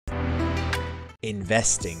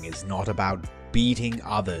Investing is not about beating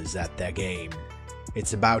others at their game.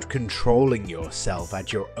 It's about controlling yourself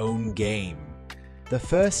at your own game. The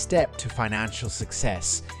first step to financial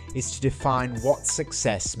success is to define what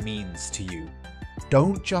success means to you.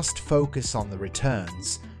 Don't just focus on the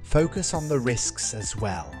returns, focus on the risks as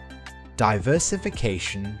well.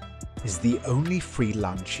 Diversification is the only free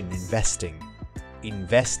lunch in investing.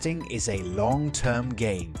 Investing is a long-term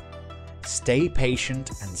game. Stay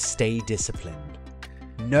patient and stay disciplined.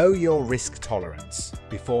 Know your risk tolerance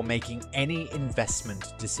before making any investment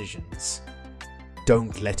decisions.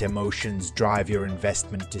 Don't let emotions drive your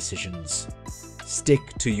investment decisions. Stick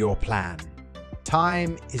to your plan.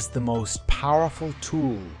 Time is the most powerful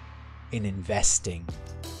tool in investing.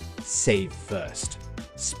 Save first,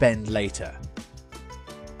 spend later.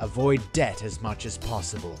 Avoid debt as much as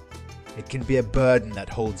possible. It can be a burden that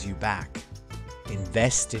holds you back.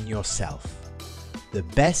 Invest in yourself. The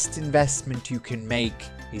best investment you can make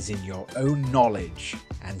is in your own knowledge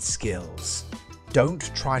and skills.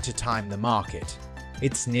 Don't try to time the market.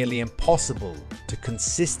 It's nearly impossible to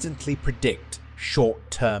consistently predict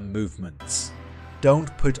short-term movements.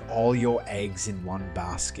 Don't put all your eggs in one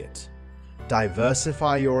basket.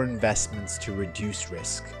 Diversify your investments to reduce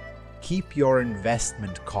risk. Keep your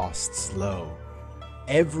investment costs low.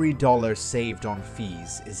 Every dollar saved on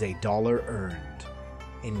fees is a dollar earned.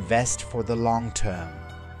 Invest for the long term.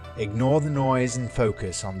 Ignore the noise and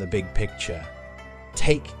focus on the big picture.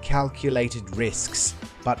 Take calculated risks,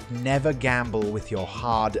 but never gamble with your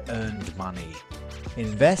hard-earned money.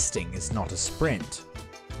 Investing is not a sprint,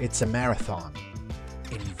 it's a marathon.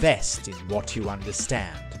 Invest in what you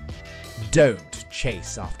understand. Don't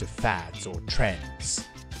chase after fads or trends.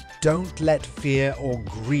 Don't let fear or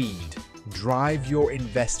greed drive your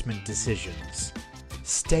investment decisions.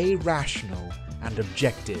 Stay rational and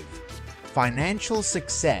objective. Financial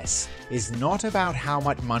success is not about how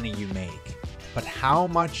much money you make, but how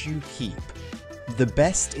much you keep. The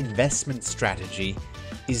best investment strategy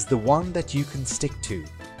is the one that you can stick to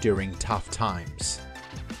during tough times.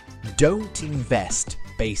 Don't invest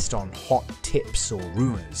based on hot tips or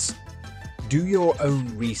rumors. Do your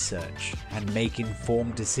own research and make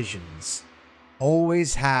informed decisions.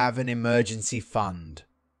 Always have an emergency fund.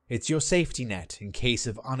 It's your safety net in case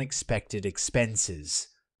of unexpected expenses.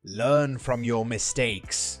 Learn from your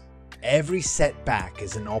mistakes. Every setback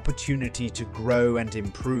is an opportunity to grow and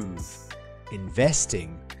improve.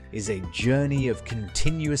 Investing is a journey of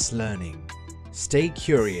continuous learning. Stay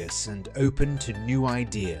curious and open to new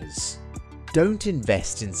ideas. Don't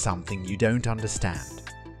invest in something you don't understand.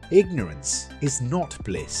 Ignorance is not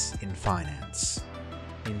bliss in finance.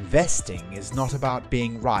 Investing is not about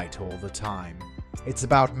being right all the time. It's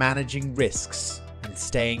about managing risks and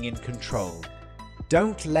staying in control.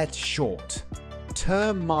 Don't let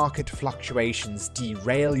short-term market fluctuations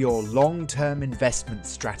derail your long-term investment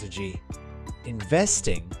strategy.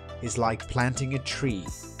 Investing is like planting a tree.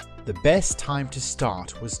 The best time to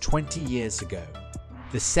start was 20 years ago.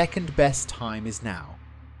 The second best time is now.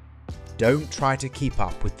 Don't try to keep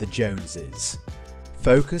up with the Joneses.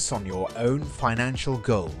 Focus on your own financial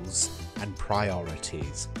goals and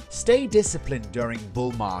priorities. Stay disciplined during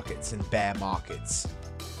bull markets and bear markets.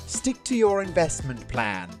 Stick to your investment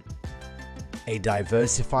plan. A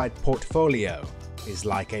diversified portfolio is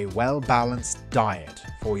like a well-balanced diet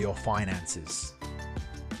for your finances.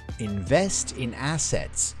 Invest in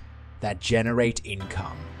assets that generate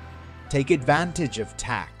income. Take advantage of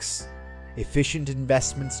tax-efficient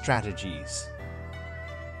investment strategies.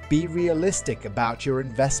 Be realistic about your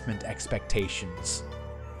investment expectations.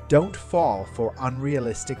 Don't fall for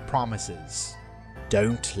unrealistic promises.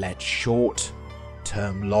 Don't let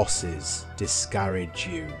short-term losses discourage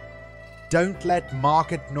you. Don't let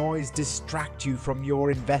market noise distract you from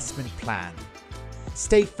your investment plan.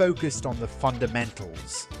 Stay focused on the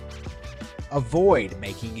fundamentals. Avoid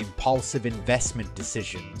making impulsive investment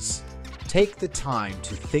decisions. Take the time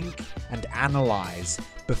to think and analyze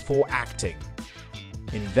before acting.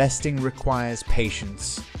 Investing requires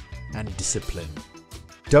patience and discipline.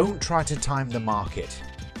 Don't try to time the market.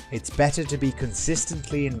 It's better to be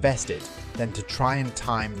consistently invested than to try and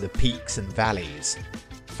time the peaks and valleys.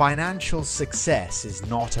 Financial success is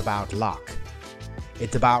not about luck.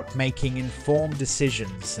 It's about making informed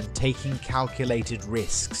decisions and taking calculated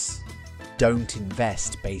risks. Don't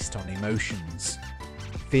invest based on emotions.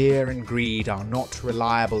 Fear and greed are not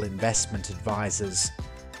reliable investment advisors.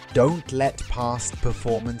 Don't let past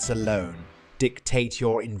performance alone dictate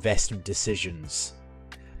your investment decisions.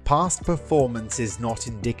 Past performance is not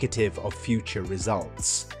indicative of future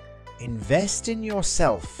results. Invest in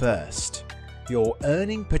yourself first. Your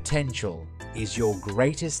earning potential is your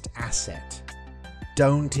greatest asset.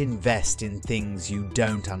 Don't invest in things you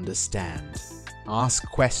don't understand. Ask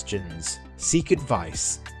questions, seek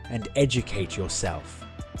advice, and educate yourself.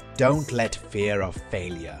 Don't let fear of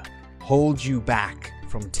failure hold you back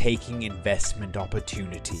from taking investment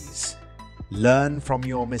opportunities. Learn from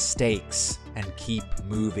your mistakes and keep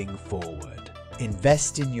moving forward.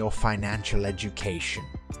 Invest in your financial education.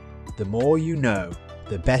 The more you know,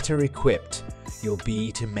 the better equipped you'll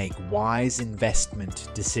be to make wise investment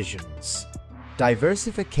decisions.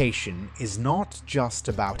 Diversification is not just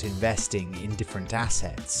about investing in different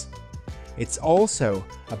assets. It's also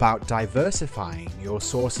about diversifying your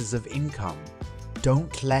sources of income.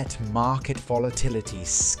 Don't let market volatility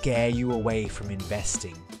scare you away from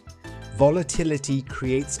investing. Volatility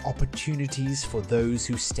creates opportunities for those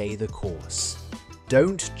who stay the course.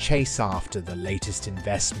 Don't chase after the latest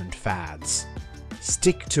investment fads.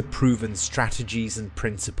 Stick to proven strategies and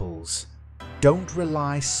principles. Don't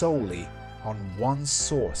rely solely on one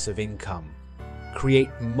source of income. Create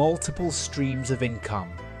multiple streams of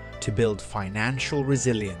income to build financial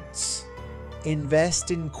resilience.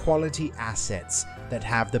 Invest in quality assets that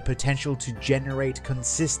have the potential to generate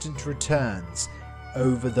consistent returns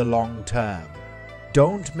over the long term.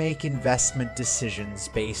 Don't make investment decisions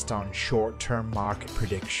based on short-term market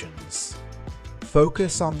predictions.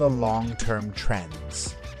 Focus on the long-term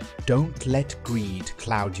trends. Don't let greed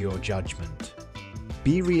cloud your judgment.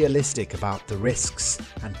 Be realistic about the risks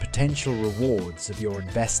and potential rewards of your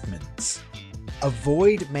investments.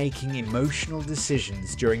 Avoid making emotional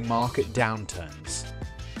decisions during market downturns.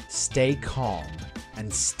 Stay calm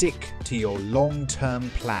and stick to your long-term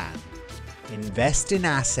plan. Invest in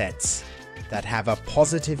assets that have a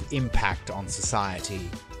positive impact on society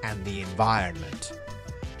and the environment.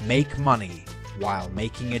 Make money while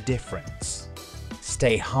making a difference.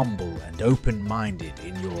 Stay humble and open-minded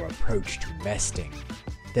in your approach to investing.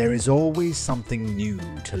 There is always something new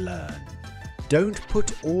to learn. Don't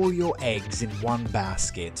put all your eggs in one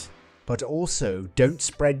basket, but also don't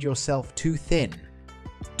spread yourself too thin.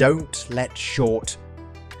 Don't let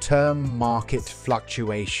short-term market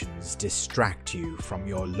fluctuations distract you from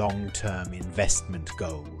your long-term investment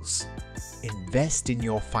goals. Invest in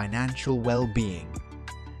your financial well-being.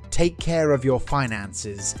 Take care of your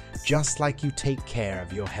finances just like you take care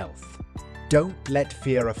of your health. Don't let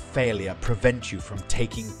fear of failure prevent you from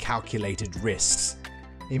taking calculated risks.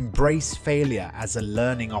 Embrace failure as a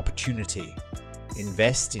learning opportunity.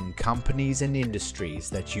 Invest in companies and industries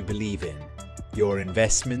that you believe in. Your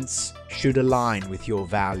investments should align with your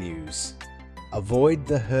values. Avoid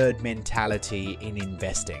the herd mentality in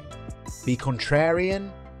investing. Be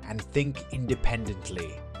contrarian and think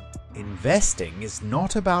independently. Investing is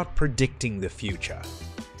not about predicting the future.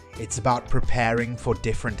 It's about preparing for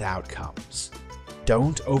different outcomes.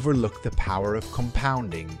 Don't overlook the power of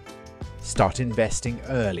compounding. Start investing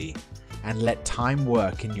early and let time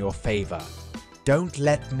work in your favor. Don't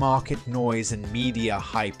let market noise and media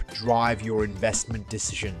hype drive your investment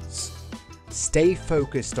decisions. Stay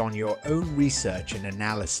focused on your own research and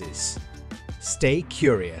analysis. Stay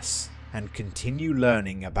curious and continue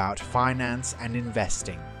learning about finance and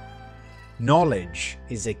investing. Knowledge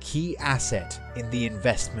is a key asset in the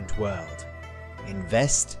investment world.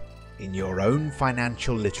 Invest in your own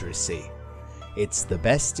financial literacy. It's the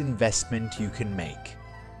best investment you can make.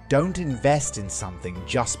 Don't invest in something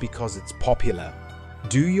just because it's popular.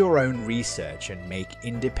 Do your own research and make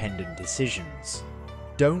independent decisions.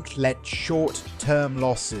 Don't let short-term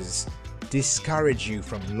losses discourage you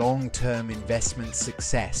from long-term investment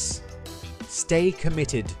success. Stay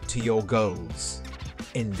committed to your goals.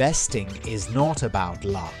 Investing is not about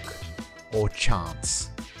luck or chance.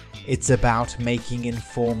 It's about making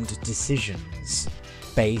informed decisions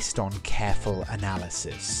based on careful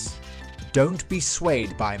analysis. Don't be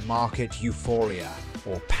swayed by market euphoria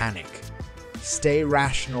or panic. Stay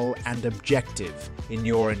rational and objective in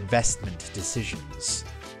your investment decisions.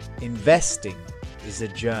 Investing is a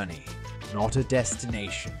journey, not a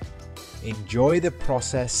destination. Enjoy the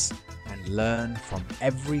process and learn from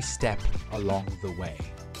every step along the way.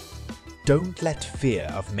 Don't let fear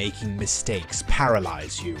of making mistakes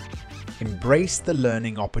paralyze you. Embrace the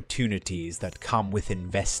learning opportunities that come with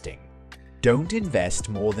investing. Don't invest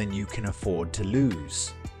more than you can afford to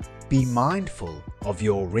lose. Be mindful of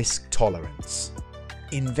your risk tolerance.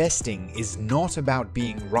 Investing is not about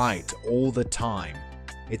being right all the time.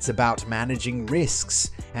 It's about managing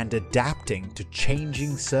risks and adapting to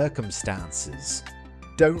changing circumstances.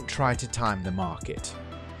 Don't try to time the market.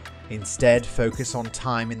 Instead, focus on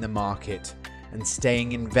time in the market and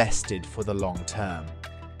staying invested for the long term.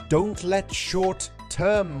 Don't let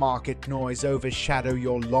short-term market noise overshadow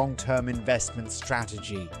your long-term investment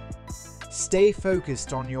strategy. Stay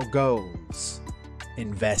focused on your goals.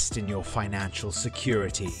 Invest in your financial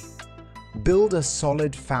security. Build a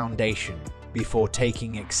solid foundation before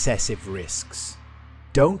taking excessive risks.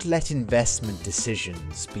 Don't let investment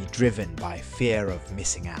decisions be driven by fear of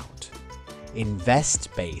missing out.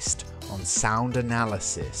 Invest based on sound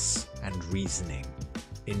analysis and reasoning.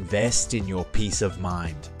 Invest in your peace of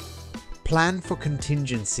mind. Plan for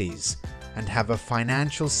contingencies and have a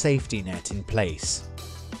financial safety net in place.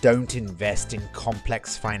 Don't invest in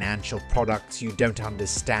complex financial products you don't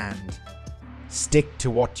understand. Stick to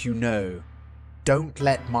what you know. Don't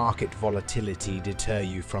let market volatility deter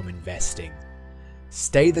you from investing.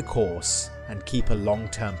 Stay the course and keep a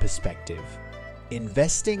long-term perspective.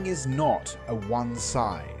 Investing is not a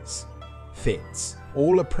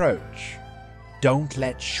one-size-fits-all approach. Don't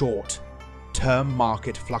let short-term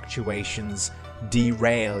market fluctuations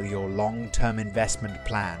derail your long-term investment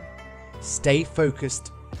plan. Stay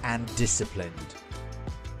focused and disciplined.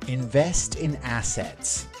 Invest in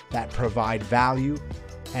assets that provide value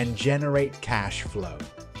and generate cash flow.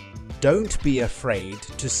 Don't be afraid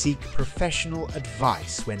to seek professional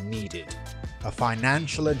advice when needed. A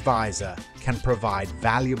financial advisor can provide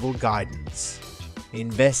valuable guidance.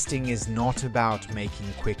 Investing is not about making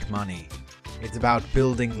quick money. It's about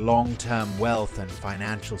building long-term wealth and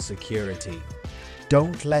financial security.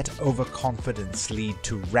 Don't let overconfidence lead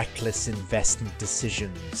to reckless investment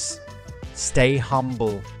decisions. Stay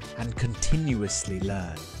humble and continuously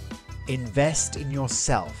learn. Invest in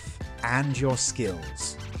yourself and your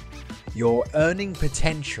skills. Your earning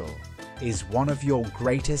potential is one of your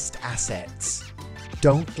greatest assets.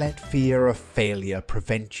 Don't let fear of failure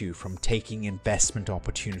prevent you from taking investment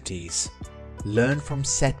opportunities. Learn from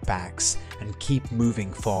setbacks and keep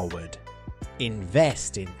moving forward.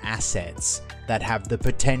 Invest in assets that have the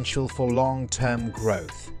potential for long-term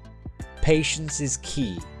growth. Patience is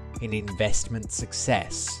key in investment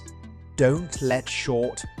success. Don't let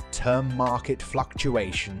short-term market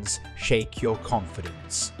fluctuations shake your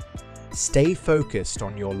confidence. Stay focused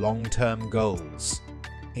on your long-term goals.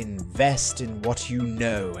 Invest in what you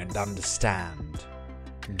know and understand.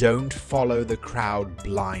 Don't follow the crowd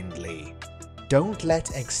blindly. Don't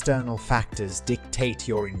let external factors dictate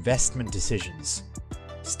your investment decisions.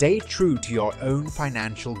 Stay true to your own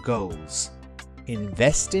financial goals.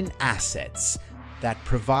 Invest in assets that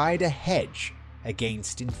provide a hedge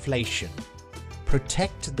against inflation.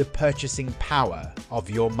 Protect the purchasing power of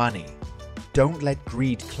your money. Don't let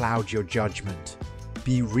greed cloud your judgment.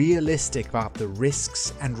 Be realistic about the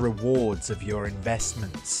risks and rewards of your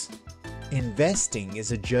investments. Investing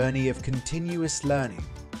is a journey of continuous learning.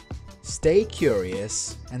 Stay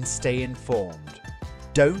curious and stay informed.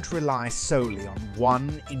 Don't rely solely on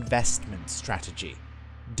one investment strategy.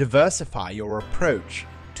 Diversify your approach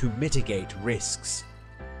to mitigate risks.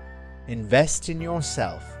 Invest in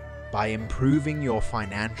yourself by improving your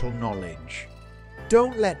financial knowledge.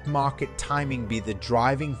 Don't let market timing be the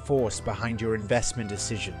driving force behind your investment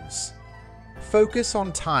decisions. Focus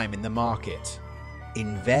on time in the market.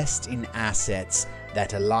 Invest in assets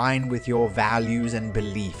that align with your values and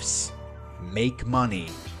beliefs. Make money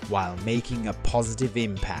while making a positive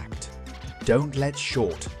impact. Don't let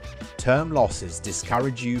short-term losses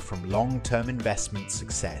discourage you from long-term investment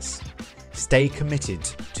success. Stay committed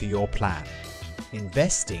to your plan.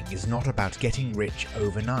 Investing is not about getting rich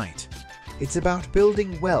overnight. It's about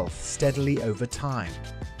building wealth steadily over time.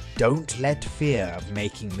 Don't let fear of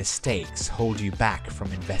making mistakes hold you back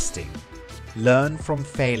from investing. Learn from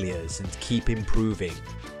failures and keep improving.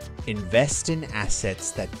 Invest in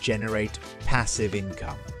assets that generate passive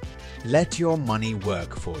income. Let your money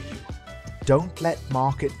work for you. Don't let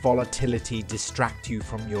market volatility distract you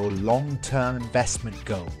from your long-term investment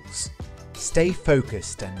goals. Stay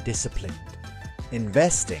focused and disciplined.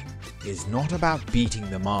 Investing is not about beating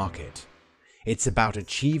the market. It's about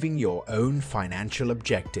achieving your own financial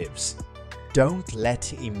objectives. Don't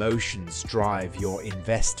let emotions drive your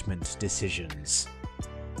investment decisions.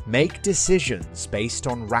 Make decisions based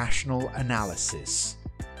on rational analysis.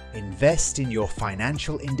 Invest in your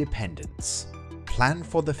financial independence. Plan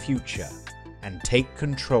for the future and take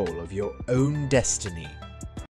control of your own destiny.